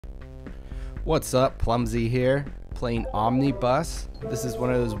What's up, Plumsy here, playing Omnibus. This is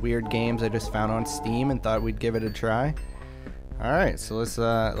one of those weird games I just found on Steam and thought we'd give it a try. Alright, so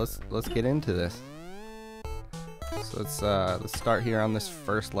let's get into this. So let's start here on this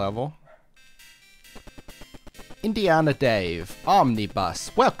first level. Indiana Dave,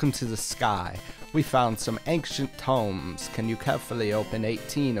 Omnibus, welcome to the sky. We found some ancient tomes. Can you carefully open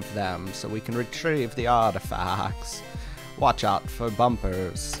 18 of them so we can retrieve the artifacts? Watch out for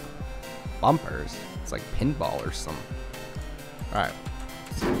bumpers. Bumpers? It's like pinball or something. Alright.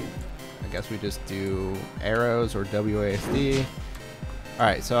 So I guess we just do arrows or WASD.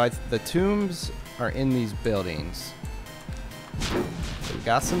 Alright, so the tombs are in these buildings. So we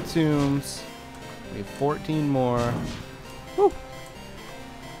got some tombs. We have 14 more. Woo!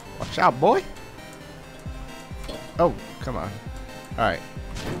 Watch out, boy! Oh, come on. Alright.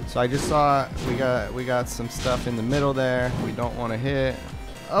 So I just saw we got some stuff in the middle there. We don't want to hit.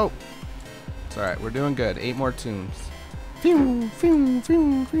 Oh! It's alright, we're doing good. 8 more tombs. Phew, phew,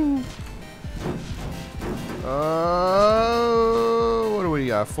 phew, phew. Oh, what do we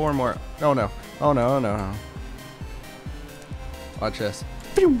got? 4 more. Oh no. Oh no, oh no. Watch this.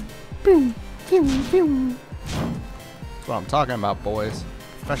 Phew, phew, phew, phew. That's what I'm talking about, boys.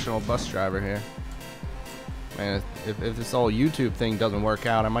 Professional bus driver here. Man, if this whole YouTube thing doesn't work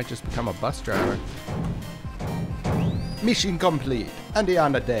out, I might just become a bus driver. Mission complete.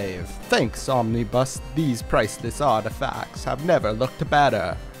 Indiana Dave. Thanks, Omnibus. These priceless artifacts have never looked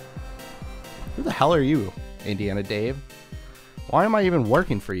better. Who the hell are you, Indiana Dave? Why am I even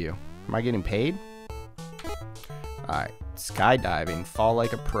working for you? Am I getting paid? Alright. Skydiving. Fall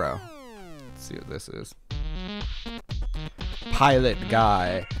like a pro. Let's see what this is. Pilot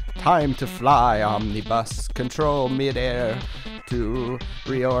guy. Time to fly, Omnibus. Control midair to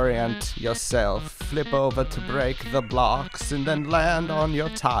reorient yourself. Flip over to break the blocks and then land on your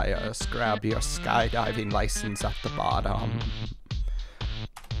tires. Grab your skydiving license at the bottom.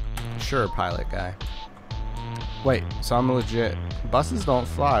 Sure, pilot guy. Wait, so I'm legit. Buses don't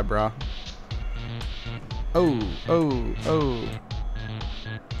fly, bro. Oh, oh, oh.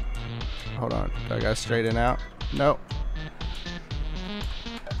 Hold on. Do I gotta straighten out? Nope.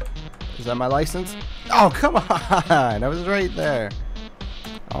 Is that my license? Oh, come on! I was right there.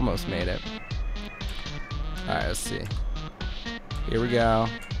 Almost made it. Alright, let's see. Here we go.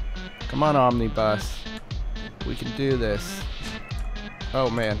 Come on, Omnibus. We can do this. Oh,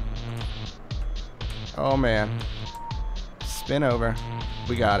 man. Oh, man. Spin over.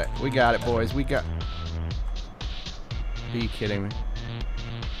 We got it. We got it, boys. We got... Are you kidding me?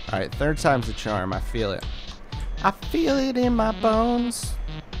 Alright, 3rd time's the charm. I feel it. I feel it in my bones.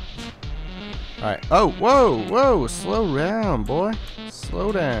 Alright. Oh, whoa, whoa. Slow down, boy.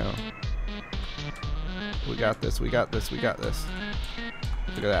 Slow down. We got this, we got this, we got this.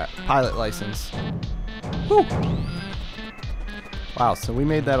 Look at that. Pilot license. Woo! Wow, so we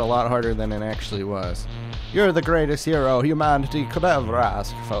made that a lot harder than it actually was. You're the greatest hero humanity could ever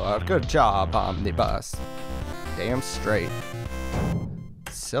ask for. Good job, Omnibus. Damn straight.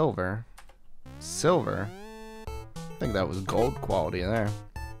 Silver. Silver? I think that was gold quality there.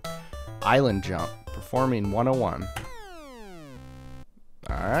 Island jump. Performing 101.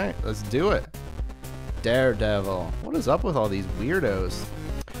 Alright, let's do it. Daredevil. What is up with all these weirdos?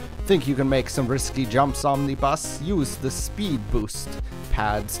 Think you can make some risky jumps, Omnibus? Use the speed boost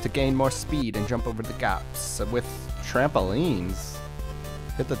pads to gain more speed and jump over the gaps with trampolines.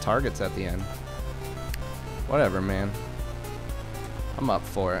 Hit the targets at the end. Whatever, man. I'm up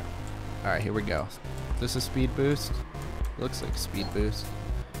for it. Alright, here we go. This is speed boost? Looks like speed boost.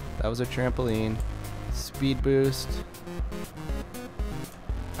 That was a trampoline. Speed boost.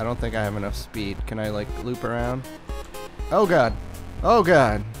 I don't think I have enough speed. Can I like loop around? Oh god. Oh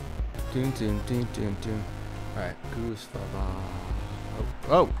god. Doon doon doon doon doon. Alright, goose oh,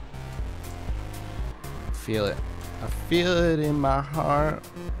 oh. Feel it. I feel it in my heart.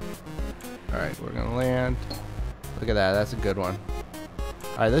 Alright, we're gonna land. Look at that, that's a good one.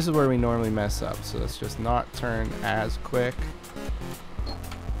 Alright, this is where we normally mess up, so let's just not turn as quick.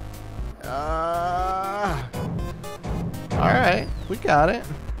 Alright, we got it.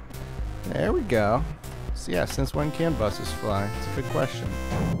 There we go. So yeah, since when can buses fly? It's a good question.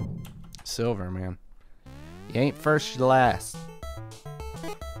 Silver, man. You ain't first, you last.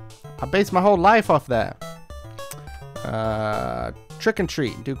 I based my whole life off that. Trick and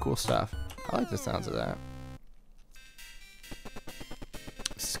treat, do cool stuff. I like the sounds of that.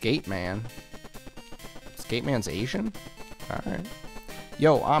 Skate Man. Skate Man's Asian? Alright.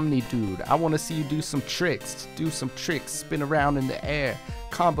 Yo, Omni dude, I want to see you do some tricks. Spin around in the air.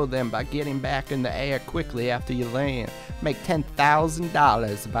 Combo them by getting back in the air quickly after you land. Make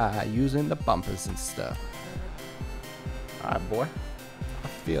 $10,000 by using the bumpers and stuff. Alright, boy. I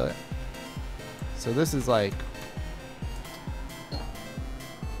feel it. So this is like...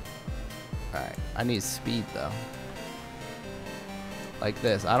 Alright, I need speed though. Like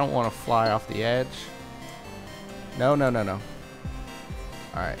this. I don't want to fly off the edge. No, no, no, no.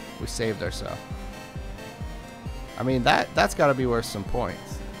 Alright, we saved ourselves. I mean, that's got to be worth some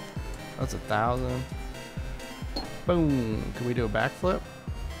points. That's 1,000. Boom. Can we do a backflip?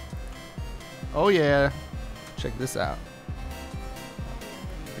 Oh, yeah. Check this out.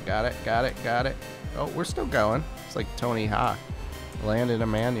 Got it, got it, got it. Oh, we're still going. It's like Tony Hawk. Landed a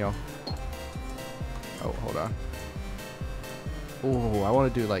manual. Oh, hold on. Oh, I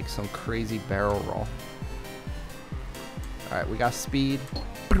want to do like some crazy barrel roll. Alright, we got speed.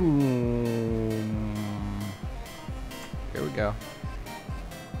 Boom. Here we go.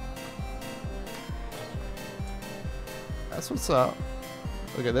 That's what's up.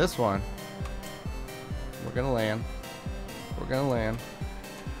 Look at this one. We're gonna land. We're gonna land.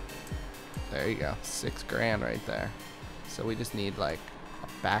 There you go. 6 grand right there. So we just need like a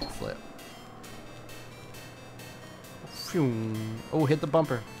backflip. Oh, hit the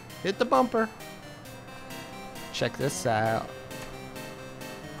bumper. Hit the bumper. Check this out.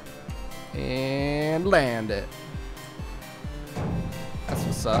 And land it. That's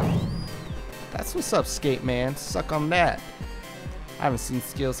what's up. That's what's up, skate man. Suck on that. I haven't seen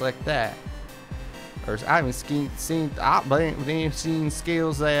skills like that. Or I haven't seen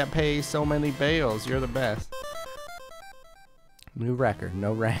skills that pay so many bills. You're the best. New record,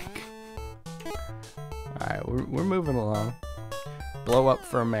 no rank. Alright, we're moving along. Blow up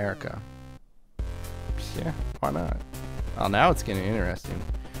for America. Yeah, why not? Oh, now it's getting interesting.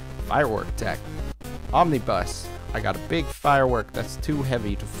 Firework tech. Omnibus. I got a big firework that's too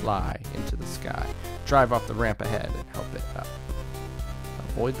heavy to fly into the sky. Drive off the ramp ahead and help it up.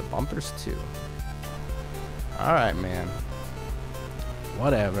 Avoid the bumpers too. Alright, man.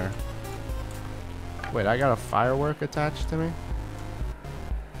 Whatever. Wait, I got a firework attached to me?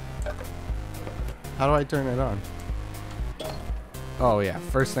 How do I turn it on? Oh yeah,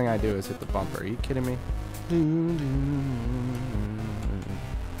 first thing I do is hit the bumper. Are you kidding me?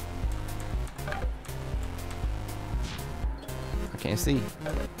 I can't see.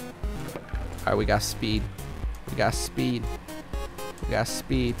 Alright, we got speed. We got speed. We got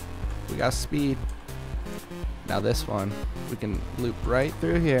speed. We got speed. Now this one, we can loop right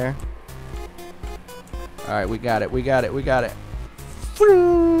through here. Alright, we got it. We got it. We got it.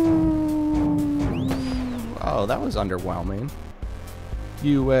 Oh, that was underwhelming.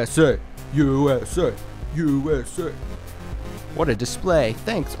 USA, USA, USA. What a display.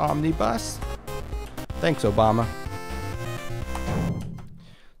 Thanks, Omnibus. Thanks, Obama.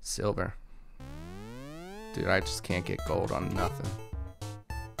 Silver. Dude, I just can't get gold on nothing.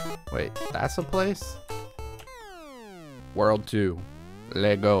 Wait, that's a place? World 2.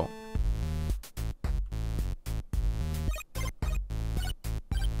 Let go.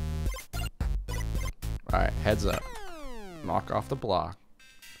 Alright, heads up. Knock off the block.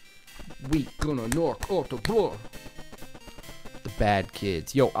 We gonna knock off the block. The bad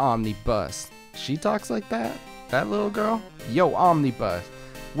kids. Yo, Omnibus. She talks like that? That little girl? Yo, Omnibus.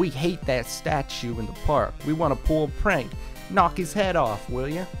 We hate that statue in the park. We want to pull a prank. Knock his head off, will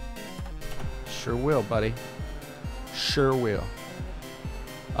ya? Sure will, buddy. Sure will.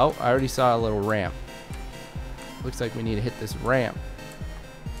 Oh, I already saw a little ramp. Looks like we need to hit this ramp.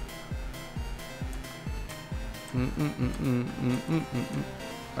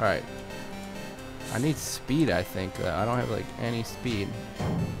 Alright. I need speed, I think. I don't have, like, any speed.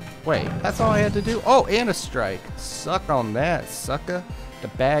 Wait, that's all I had to do? Oh, and a strike. Suck on that, sucker. The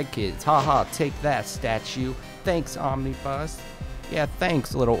bad kids. Haha, take that, statue. Thanks, Omnibus. Yeah,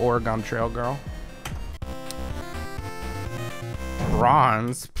 thanks, little Oregon Trail girl.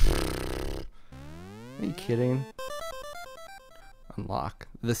 Bronze? Are you kidding? Unlock.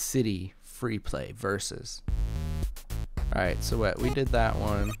 The City. Free play versus. Alright, so what? We did that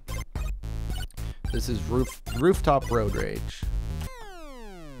one. This is rooftop road rage.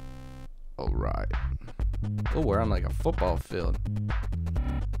 Alright. Oh, we're on like a football field.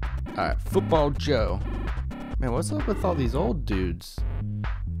 Alright, Football Joe. Man, what's up with all these old dudes?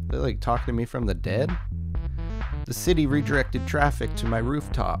 They like talking to me from the dead? The city redirected traffic to my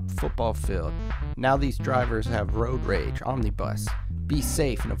rooftop football field. Now these drivers have road rage. Omnibus. Be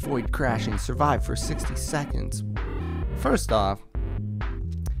safe and avoid crashing. Survive for 60 seconds. First off,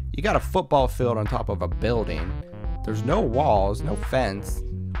 you got a football field on top of a building. There's no walls, no fence.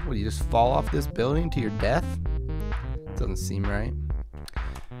 What, you just fall off this building to your death? Doesn't seem right.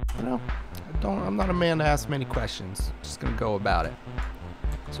 You know, I'm not a man to ask many questions. Just gonna go about it.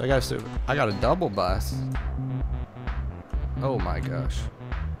 So I got a double bus. Oh my gosh.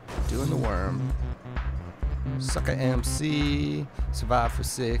 Doing the worm. Sucker MC. Survive for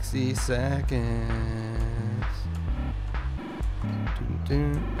 60 seconds.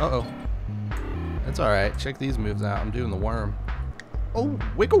 Uh-oh. That's alright. Check these moves out. I'm doing the worm. Oh,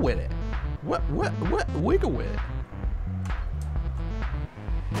 wiggle with it. What? Wiggle with it.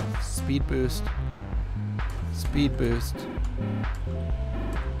 Speed boost. Speed boost.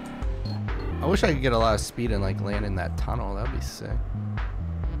 I wish I could get a lot of speed and like land in that tunnel. That'd be sick.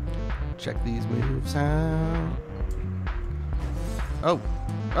 Check these moves out. Oh.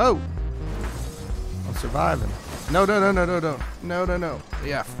 Oh. I'm surviving. No.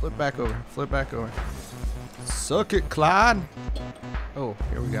 Yeah, flip back over. Flip back over. Suck it, Clyde. Oh,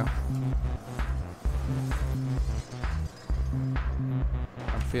 here we go.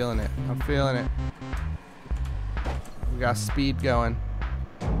 I'm feeling it. I'm feeling it. We got speed going.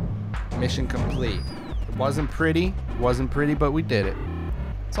 Mission complete. It wasn't pretty. But we did it.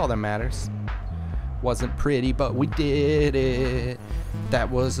 That's all that matters. Wasn't pretty, but we did it.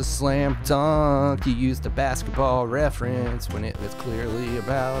 That was a slam dunk. You used a basketball reference when it was clearly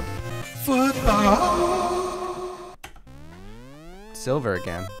about football. Silver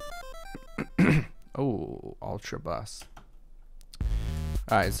again. Oh, ultra bus.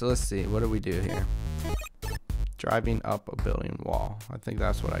 Alright, so let's see. What do we do here? Driving up a building wall. I think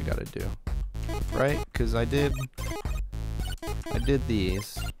that's what I gotta do. Right? Because I did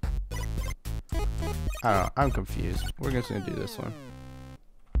these. I don't know. I'm confused. We're just gonna do this one.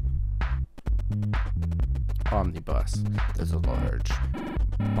 Omnibus. There's a large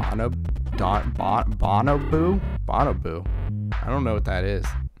Bonobo? I don't know what that is.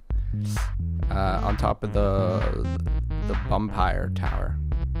 On top of the Bumpire Tower.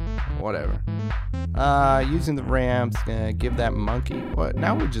 Whatever. Using the ramps, gonna give that monkey. What?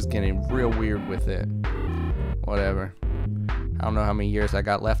 Now we're just getting real weird with it. Whatever. I don't know how many years I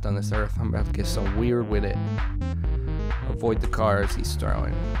got left on this earth. I'm about to get so weird with it. Avoid the cars he's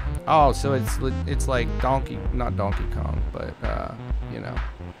throwing. Oh, so it's like not Donkey Kong, but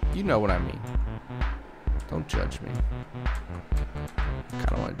you know what I mean. Don't judge me.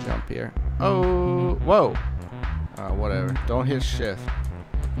 Kind of want to jump here. Oh, whoa. Whatever. Don't hit shift.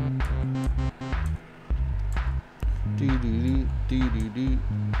 Do.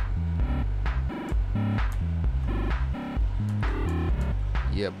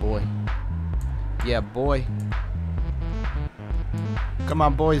 Yeah, boy. Yeah, boy. Come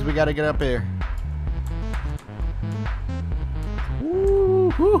on, boys. We gotta get up here.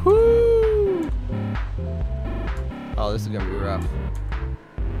 Woo, hoo, hoo. Oh, this is gonna be rough.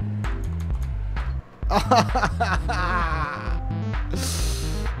 I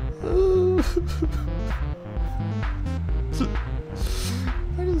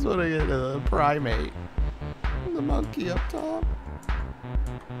just want to get a primate. The monkey up top.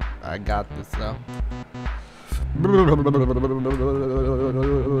 I got this though.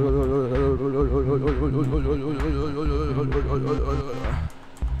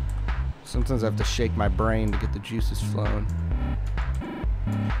 Sometimes I have to shake my brain to get the juices flowing.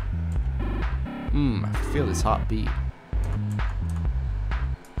 I feel this hot beat.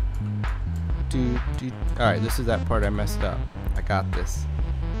 Alright, this is that part I messed up. I got this.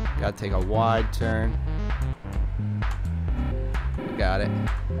 Gotta take a wide turn. We got it.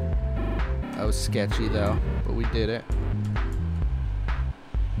 That was sketchy though, but we did it.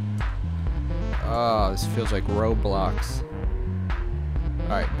 Oh, this feels like Roblox.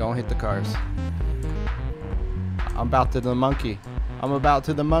 Alright, don't hit the cars. I'm about to the monkey. I'm about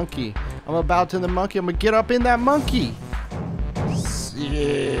to the monkey. I'm about to the monkey. I'm gonna get up in that monkey.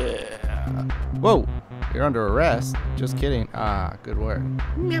 Yeah. Whoa, you're under arrest. Just kidding. Ah, good work.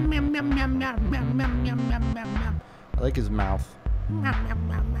 I like his mouth.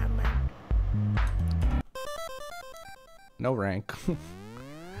 No rank.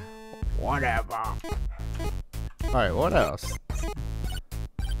 Whatever. Alright, what else?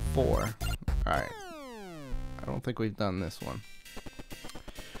 4. Alright. I don't think we've done this one.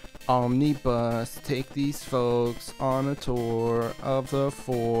 Omnibus, take these folks on a tour of the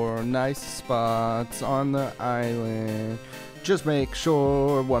 4 nice spots on the island. Just make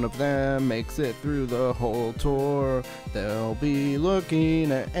sure one of them makes it through the whole tour. They'll be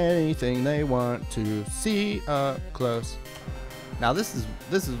looking at anything they want to see up close. Now this is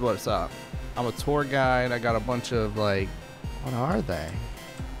what's up. I'm a tour guide. I got a bunch of like, what are they?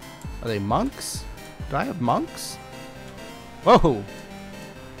 Are they monks? Do I have monks? Whoa!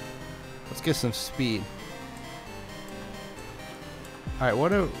 Let's get some speed. Alright,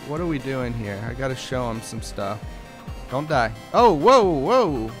 what are we doing here? I gotta show him some stuff. Don't die. Oh, whoa,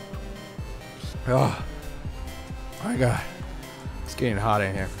 whoa! Oh, my God. It's getting hot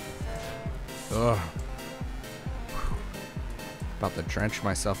in here. Ugh. About to drench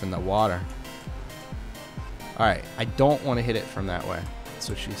myself in the water. Alright, I don't want to hit it from that way. That's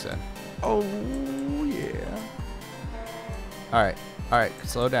what she said. Oh, yeah. Alright, alright,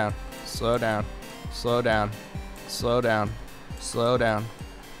 slow down. Slow down. Slow down. Slow down. Slow down.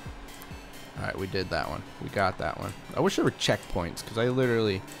 Alright, we did that one. We got that one. I wish there were checkpoints, because I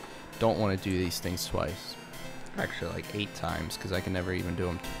literally don't want to do these things twice. Actually, like 8 times, because I can never even do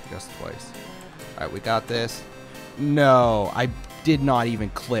them just twice. Alright, we got this. No, I did not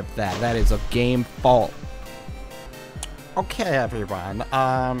even clip that. That is a game fault. Okay, everyone.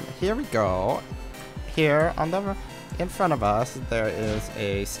 Here we go. Here on the in front of us, there is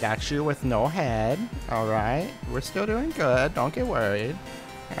a statue with no head. All right, we're still doing good. Don't get worried.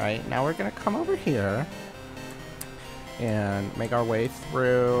 All right, now we're gonna come over here and make our way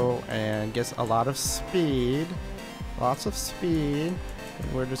through and get a lot of speed. Lots of speed.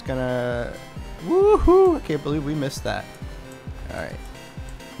 And we're just gonna. Woohoo! I can't believe we missed that. All right.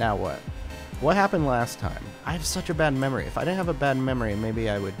 Now what? What happened last time? I have such a bad memory. If I didn't have a bad memory, maybe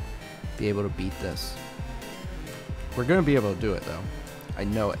I would be able to beat this. We're going to be able to do it, though. I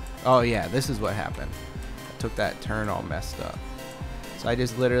know it. Oh, yeah, this is what happened. I took that turn all messed up. So I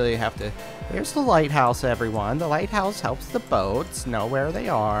just literally have to... Here's the lighthouse, everyone. The lighthouse helps the boats know where they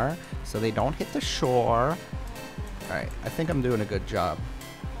are so they don't hit the shore. Alright, I think I'm doing a good job.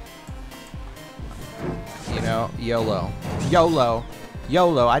 You know, YOLO. YOLO.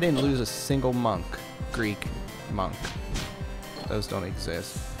 YOLO. I didn't lose a single monk. Greek monk. Those don't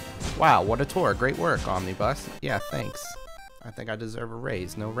exist. Wow, what a tour. Great work, Omnibus. Yeah, thanks. I think I deserve a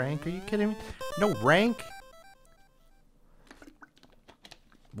raise. No rank? Are you kidding me? No rank?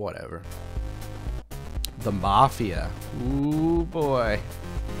 Whatever. The Mafia. Ooh, boy.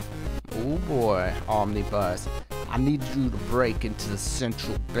 Ooh, boy. Omnibus. I need you to break into the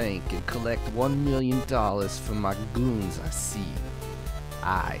central bank and collect $1 million from my goons I see.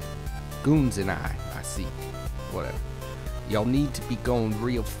 Goons and I see. Whatever. Y'all need to be going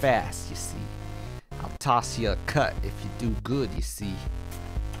real fast, you see. I'll toss you a cut if you do good, you see.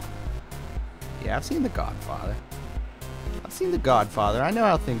 Yeah, I've seen The Godfather. I've seen The Godfather. I know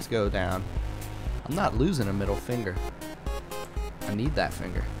how things go down. I'm not losing a middle finger. I need that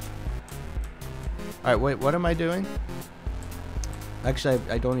finger. Alright, wait, what am I doing? Actually,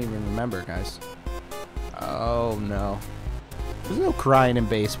 I don't even remember, guys. Oh, no. There's no crying in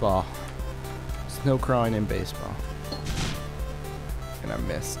baseball. There's no crying in baseball. And I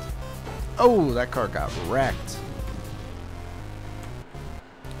missed. Oh, that car got wrecked.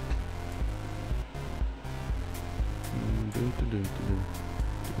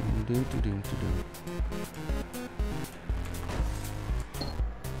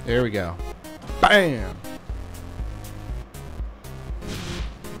 There we go. Bam!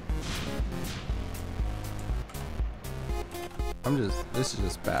 This is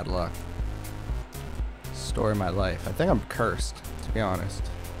just bad luck. Story of my life. I think I'm cursed, to be honest.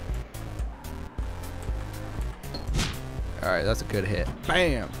 Alright, that's a good hit.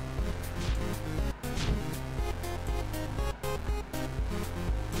 Bam!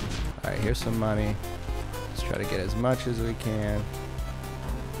 Alright, here's some money. Let's try to get as much as we can.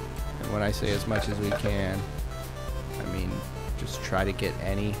 And when I say as much as we can, I mean just try to get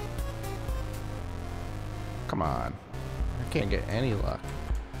any. Come on. I can't get any luck.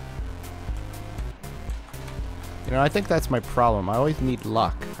 You know, I think that's my problem. I always need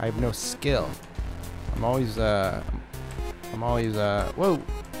luck. I have no skill. I'm always whoa.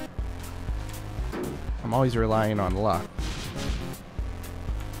 I'm always relying on luck.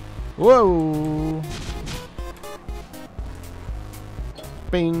 Whoa.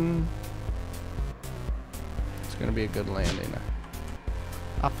 Bing. It's gonna be a good landing.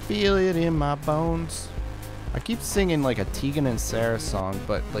 I feel it in my bones. I keep singing like a Tegan and Sarah song,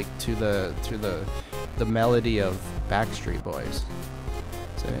 but like to the melody of Backstreet Boys.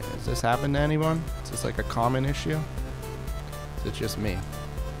 Does this happen to anyone? Is this like a common issue? Is it just me?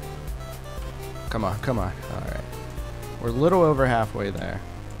 Come on, come on. Alright. We're a little over halfway there.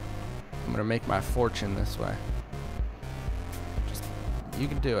 I'm gonna make my fortune this way. Just, you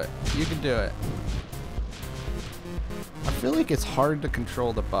can do it. You can do it. I feel like it's hard to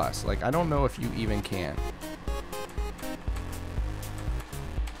control the bus. Like, I don't know if you even can.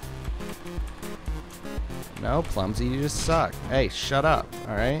 No, Plumsy, you just suck. Hey, shut up,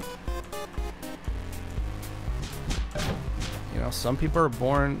 alright? You know, some people are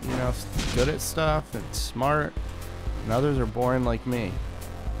born, you know, good at stuff and smart. And others are boring like me.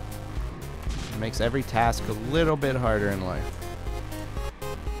 It makes every task a little bit harder in life.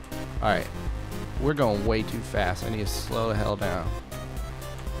 Alright. We're going way too fast. I need to slow the hell down.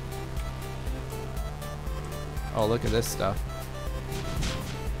 Oh, look at this stuff.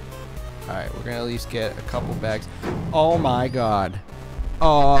 Alright, we're gonna at least get a couple bags. Oh my god.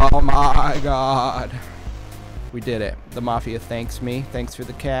 Oh my god. We did it. The Mafia thanks me. Thanks for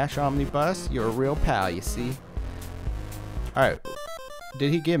the cash, Omnibus. You're a real pal, you see. Alright.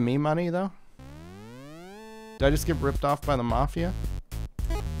 Did he give me money, though? Did I just get ripped off by the Mafia?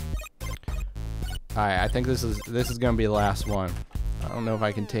 Alright, I think this is gonna be the last one. I don't know if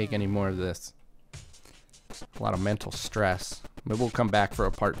I can take any more of this. A lot of mental stress. Maybe we'll come back for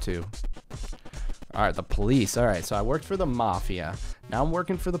a part 2. Alright, the police. Alright, so I worked for the Mafia. Now I'm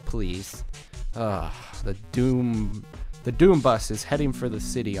working for the police. Ugh, the Doom bus is heading for the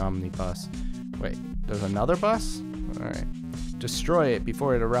city, Omnibus. Wait, there's another bus? Alright. Destroy it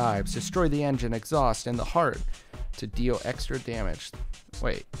before it arrives. Destroy the engine, exhaust, and the heart to deal extra damage.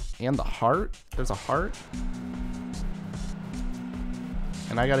 Wait, and the heart? There's a heart?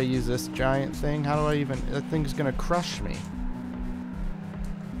 And I gotta use this giant thing? How do I even... That thing's gonna crush me.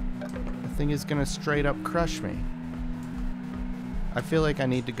 That thing is gonna straight up crush me. I feel like I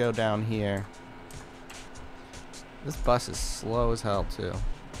need to go down here. This bus is slow as hell, too.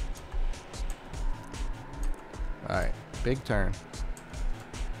 Alright, big turn.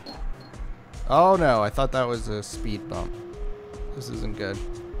 Oh no, I thought that was a speed bump. This isn't good.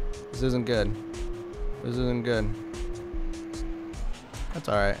 This isn't good. This isn't good. That's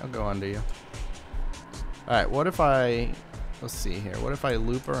alright, I'll go under you. Alright, what if I... Let's see here. What if I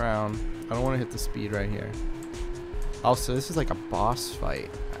loop around? I don't want to hit the speed right here. Oh, so this is like a boss fight.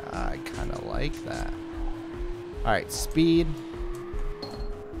 I kind of like that. Alright, speed.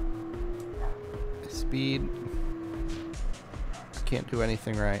 Speed. I can't do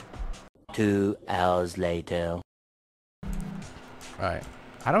anything right. 2 hours later. Alright.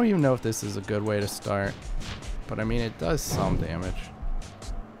 I don't even know if this is a good way to start. But I mean, it does some damage.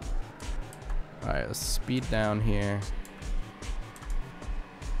 Alright, let's speed down here.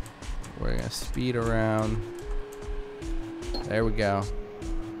 We're gonna speed around. There we go.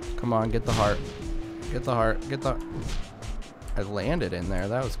 Come on, get the heart. Get the heart. Get the... I landed in there.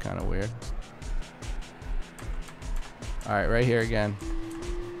 That was kind of weird. Alright, right here again.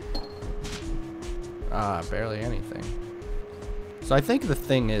 Ah, barely anything. So I think the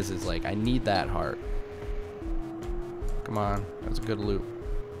thing is like, I need that heart. Come on. That's a good loop.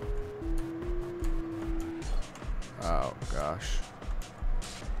 Oh, gosh.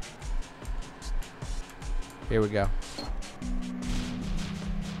 Here we go.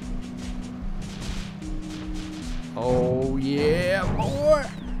 Oh, yeah, boy.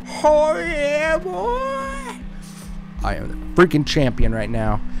 Oh, yeah, boy. I am the freaking champion right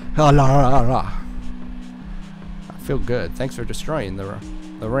now. I feel good. Thanks for destroying the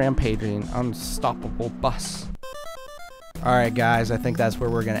rampaging, unstoppable bus. Alright, guys. I think that's where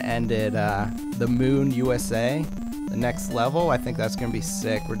we're going to end it. The Moon, USA. The next level. I think that's going to be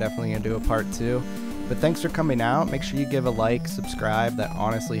sick. We're definitely going to do a part 2. But thanks for coming out. Make sure you give a like, subscribe. That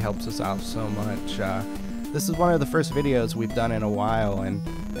honestly helps us out so much. This is one of the first videos we've done in a while, and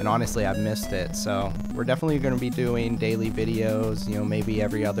honestly, I've missed it. So we're definitely going to be doing daily videos, you know, maybe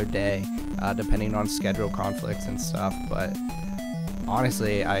every other day, depending on schedule conflicts and stuff. But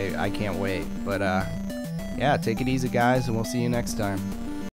honestly, I can't wait. But yeah, take it easy, guys, and we'll see you next time.